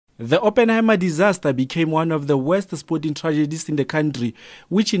The Oppenheimer disaster became one of the worst sporting tragedies in the country,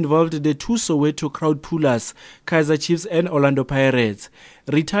 which involved the two Soweto crowd pullers, Kaizer Chiefs and Orlando Pirates.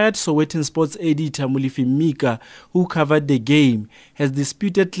 Retired Sowetan sports editor Mulifi Mika, who covered the game, has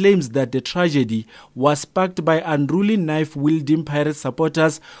disputed claims that the tragedy was sparked by unruly knife-wielding Pirate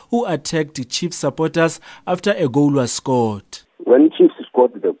supporters who attacked Chiefs supporters after a goal was scored. When Chiefs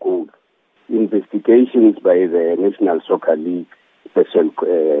scored the goal, investigations by the National Soccer League Special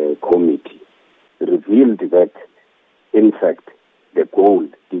Committee revealed that, in fact, the goal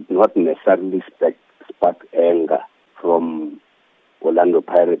did not necessarily spark anger from Orlando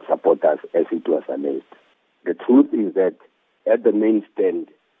Pirates supporters as it was alleged. The truth is that at the main stand,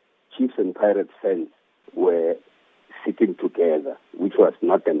 Chiefs and Pirates fans were sitting together, which was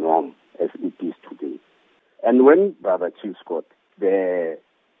not the norm as it is today. And when Baba Chiefs scored, the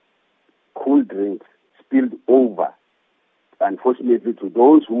cool drinks spilled over, unfortunately, to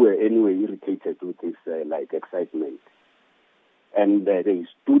those who were anyway irritated with this excitement. And they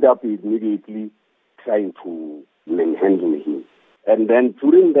stood up immediately trying to manhandle him. And then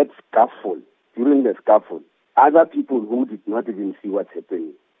during the scuffle, other people who did not even see what's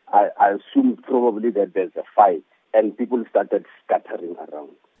happening, I assumed probably that there's a fight, and people started scattering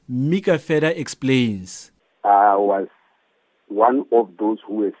around. Mika further explains. I was one of those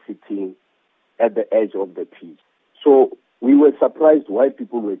who were sitting at the edge of the pitch. So we were surprised why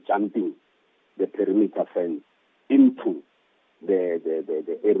people were jumping the perimeter fence into the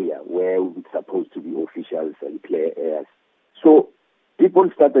area where it's supposed to be officials and players. So people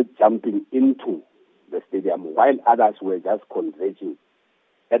started jumping into the stadium while others were just converging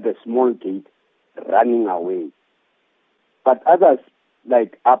at the small gate, running away. But others,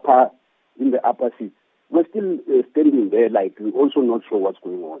 in the upper seats, were still standing there, we're also not sure what's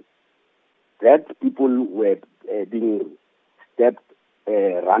going on. That people were being stabbed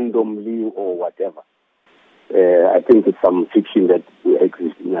randomly or whatever. I think it's some fiction that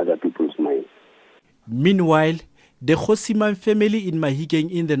exists in other people's minds. Meanwhile, the Khosiman family in Mahikeng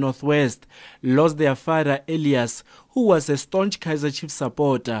in the northwest lost their father Elias, who was a staunch Kaizer Chiefs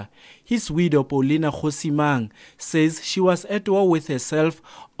supporter. His widow Paulina Khosimang says she was at war with herself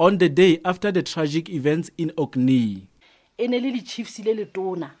on the day after the tragic events in Orkney.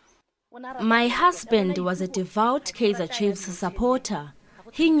 My husband was a devout Kaizer Chiefs supporter.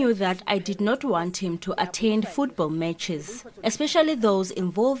 He knew that I did not want him to attend football matches, especially those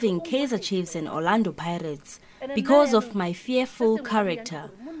involving Kaizer Chiefs and Orlando Pirates, because of my fearful character.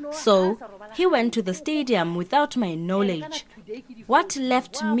 So, he went to the stadium without my knowledge. What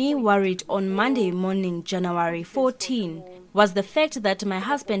left me worried on Monday morning, January 14, was the fact that my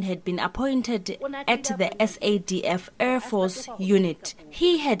husband had been appointed at the SADF Air Force unit.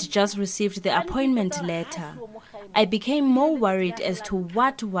 He had just received the appointment letter. I became more worried as to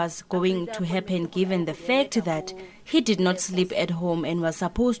what was going to happen given the fact that he did not sleep at home and was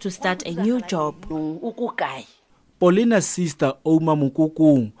supposed to start a new job. Paulina's sister, Oma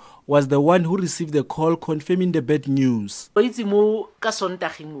Mukukung, was the one who received the call confirming the bad news.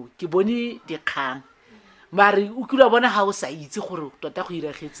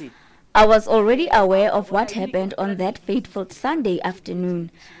 I was already aware of what happened on that fateful Sunday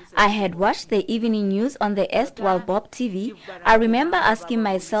afternoon. I had watched the evening news on the erstwhile Bob TV. I remember asking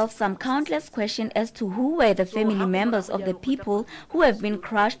myself some countless questions as to who were the family members of the people who have been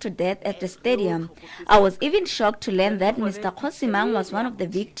crushed to death at the stadium. I was even shocked to learn that Mr. Khosimang was one of the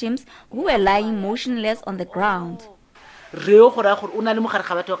victims who were lying motionless on the ground.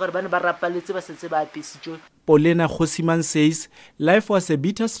 Paulina Khosiman says life was a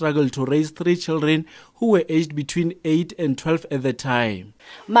bitter struggle to raise 3 children who were aged between 8 and 12 at the time.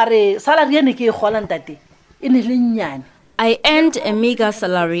 I earned a meager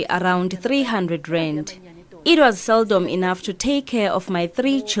salary around 300 rand. It was seldom enough to take care of my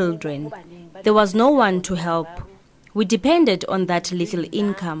 3 children. There was no one to help. We depended on that little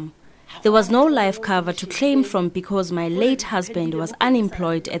income. There was no life cover to claim from because my late husband was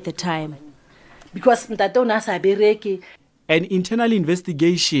unemployed at the time. An internal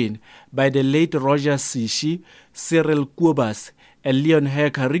investigation by the late Roger Sishi, Cyril Kubas, and Leon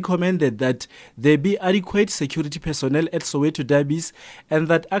Hecker recommended that there be adequate security personnel at Soweto derbies and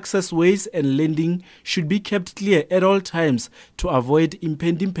that accessways and landing should be kept clear at all times to avoid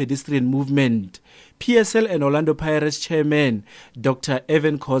impending pedestrian movement. PSL and Orlando Pirates chairman Dr.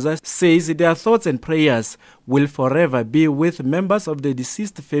 Evan Khoza says their thoughts and prayers will forever be with members of the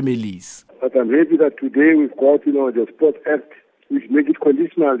deceased families. But I'm happy that today we've got, the Sports Act, which makes it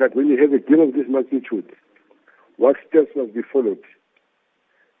conditional that when you have a game of this magnitude, what steps must be followed.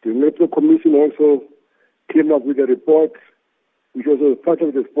 The Electoral Commission also came up with a report which was also part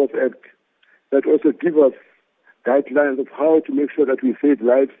of the Sports Act, that also give us guidelines of how to make sure that we save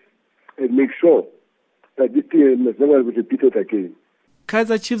lives and make sure that this thing must never be repeated again.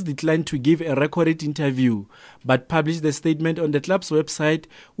 Kaizer Chiefs declined to give a recorded interview, but published a statement on the club's website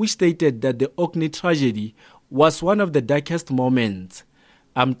which stated that the Orkney tragedy was one of the darkest moments.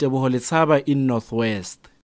 I'm Teboho Letsaba in Northwest.